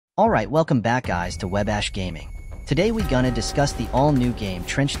Alright, welcome back guys to Webash Gaming. Today we gonna discuss the all-new game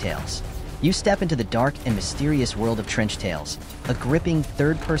Trench Tales. You step into the dark and mysterious world of Trench Tales, a gripping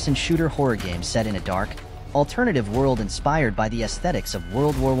third-person shooter horror game set in a dark, alternative world inspired by the aesthetics of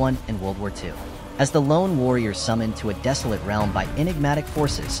World War I and World War II. As the lone warrior summoned to a desolate realm by enigmatic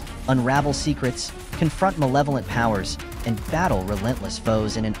forces, unravel secrets, confront malevolent powers, and battle relentless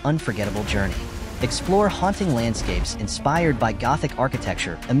foes in an unforgettable journey. Explore haunting landscapes inspired by Gothic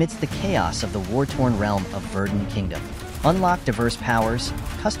architecture amidst the chaos of the war-torn realm of Verdun Kingdom. Unlock diverse powers,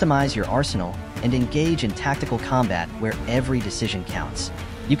 customize your arsenal, and engage in tactical combat where every decision counts.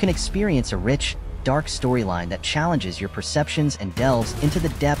 You can experience a rich, dark storyline that challenges your perceptions and delves into the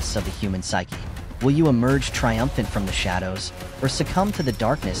depths of the human psyche. Will you emerge triumphant from the shadows, or succumb to the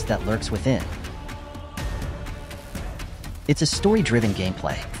darkness that lurks within? It's a story-driven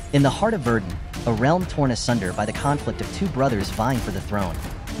gameplay. In the heart of Verdun, a realm torn asunder by the conflict of two brothers vying for the throne,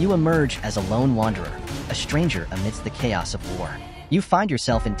 you emerge as a lone wanderer, a stranger amidst the chaos of war. You find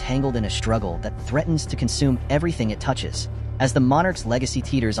yourself entangled in a struggle that threatens to consume everything it touches. As the monarch's legacy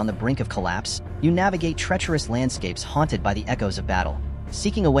teeters on the brink of collapse, you navigate treacherous landscapes haunted by the echoes of battle,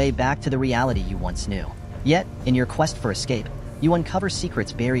 seeking a way back to the reality you once knew. Yet, in your quest for escape, you uncover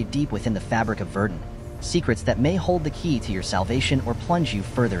secrets buried deep within the fabric of Verdun. Secrets that may hold the key to your salvation or plunge you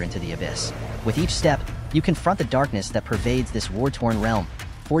further into the abyss. With each step, you confront the darkness that pervades this war-torn realm,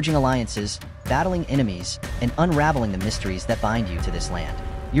 forging alliances, battling enemies, and unraveling the mysteries that bind you to this land.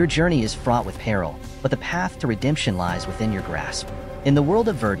 Your journey is fraught with peril, but the path to redemption lies within your grasp. In the world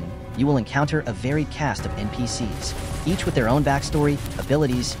of Verdun, you will encounter a varied cast of NPCs, each with their own backstory,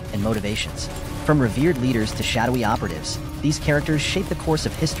 abilities, and motivations. From revered leaders to shadowy operatives, these characters shape the course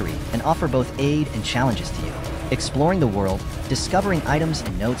of history and offer both aid and challenges to you. Exploring the world, discovering items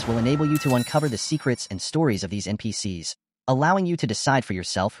and notes will enable you to uncover the secrets and stories of these NPCs, allowing you to decide for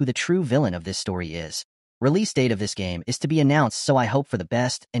yourself who the true villain of this story is. Release date of this game is to be announced, so I hope for the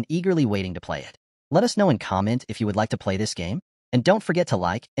best and eagerly waiting to play it. Let us know in comment if you would like to play this game, and don't forget to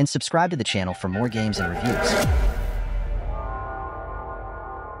like and subscribe to the channel for more games and reviews.